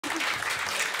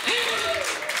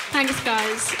Thanks,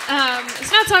 guys.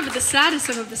 It's now time for the saddest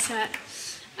song of the set.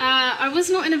 I was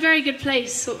not in a very good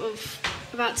place, sort of,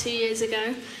 about 2 years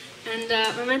ago, and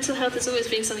my mental health has always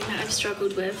been something that I've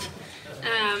struggled with.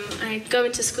 I go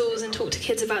into schools and talk to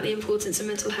kids about the importance of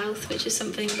mental health, which is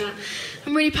something that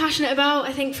I'm really passionate about.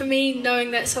 I think for me,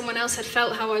 knowing that someone else had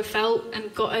felt how I felt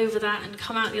and got over that and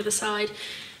come out the other side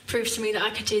proves to me that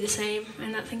I could do the same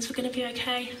and that things were going to be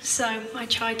okay. So I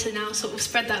tried to now sort of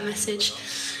spread that message.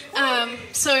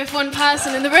 So if one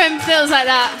person in the room feels like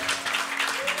that,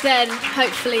 then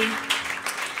hopefully,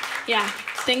 yeah,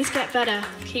 things get better.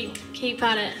 Keep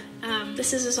at it.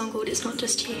 This is a song called It's Not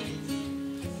Just You.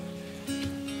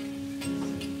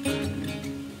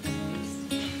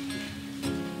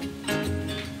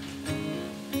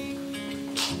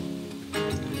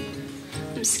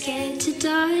 I'm scared to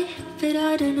die, but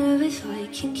I don't know if I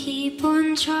can keep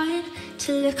on trying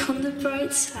to look on the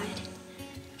bright side.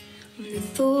 When the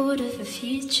thought of a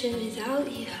future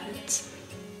without you hurts.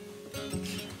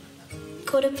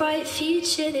 Got a bright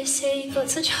future, they say, got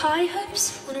such high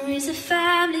hopes. Wanna raise a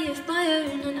family of my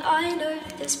own, and I know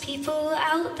there's people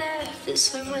out there that's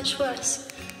so much worse.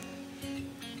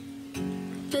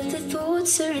 But the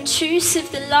thoughts are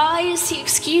intrusive, the lies, the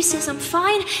excuses. I'm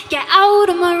fine, get out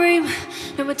of my room.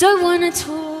 No, I don't wanna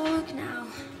talk now.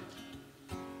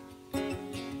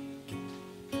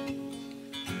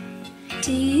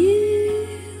 Do you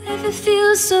ever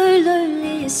feel so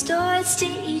lonely it starts to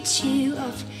eat you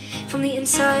up from the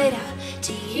inside out?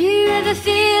 Do you ever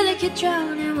feel like you're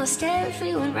drowning whilst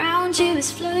everyone around you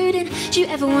is floating? Do you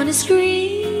ever wanna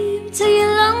scream till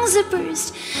your lungs are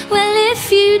bruised? Well,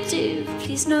 if you do,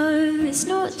 please know it's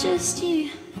not just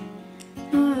you.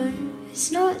 No,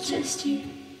 it's not just you.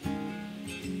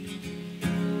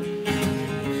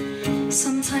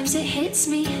 Sometimes it hits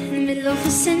me in the middle of a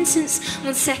sentence.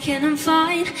 1 second I'm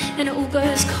fine, then it all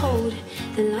goes cold.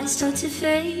 The lights start to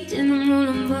fade and I'm all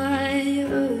on my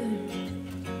own.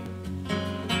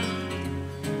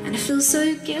 And I feel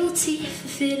so guilty for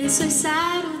feeling so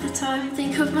sad all the time.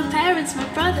 Think of my parents, my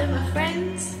brother, my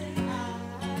friends.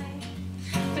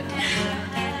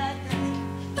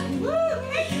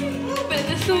 But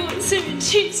the thoughts are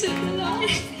intrusive and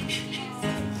lies.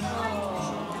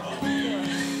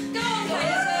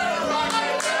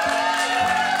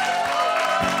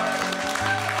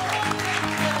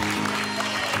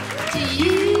 Do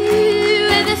you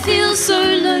ever feel so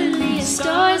lonely it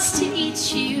starts to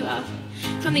eat you up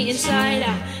from the inside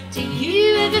out? Do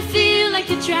you ever feel like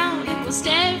you're drowning whilst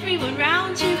everyone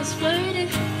around you is floating?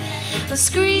 Or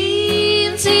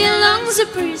scream till your lungs are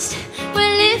bruised?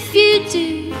 Well, if you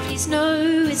do, please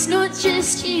know it's not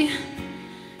just you.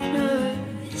 No,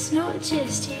 it's not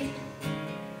just you.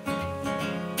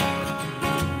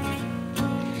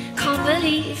 Can't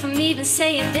believe I'm even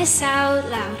saying this out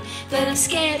loud, but I'm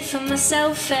scared for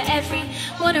myself, for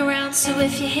everyone around. So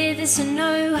if you hear this and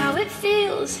know how it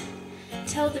feels,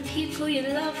 tell the people you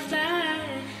love that.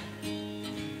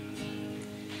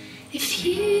 If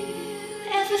you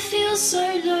ever feel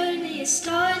so lonely it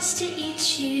starts to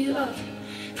eat you up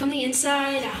from the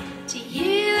inside out? Do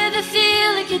you ever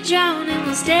feel like you're drowning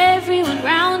whilst everyone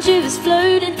around you is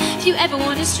floating? If you ever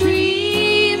want to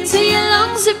scream till your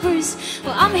lungs are bruised,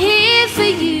 well, I'm here for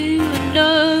you. And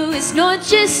no, it's not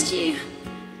just you.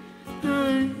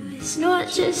 No, it's not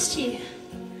just you.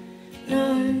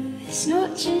 No, it's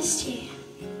not just you.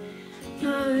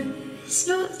 No, it's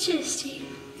not just you.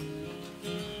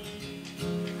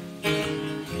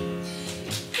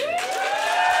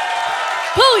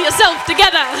 Pull yourself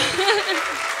together.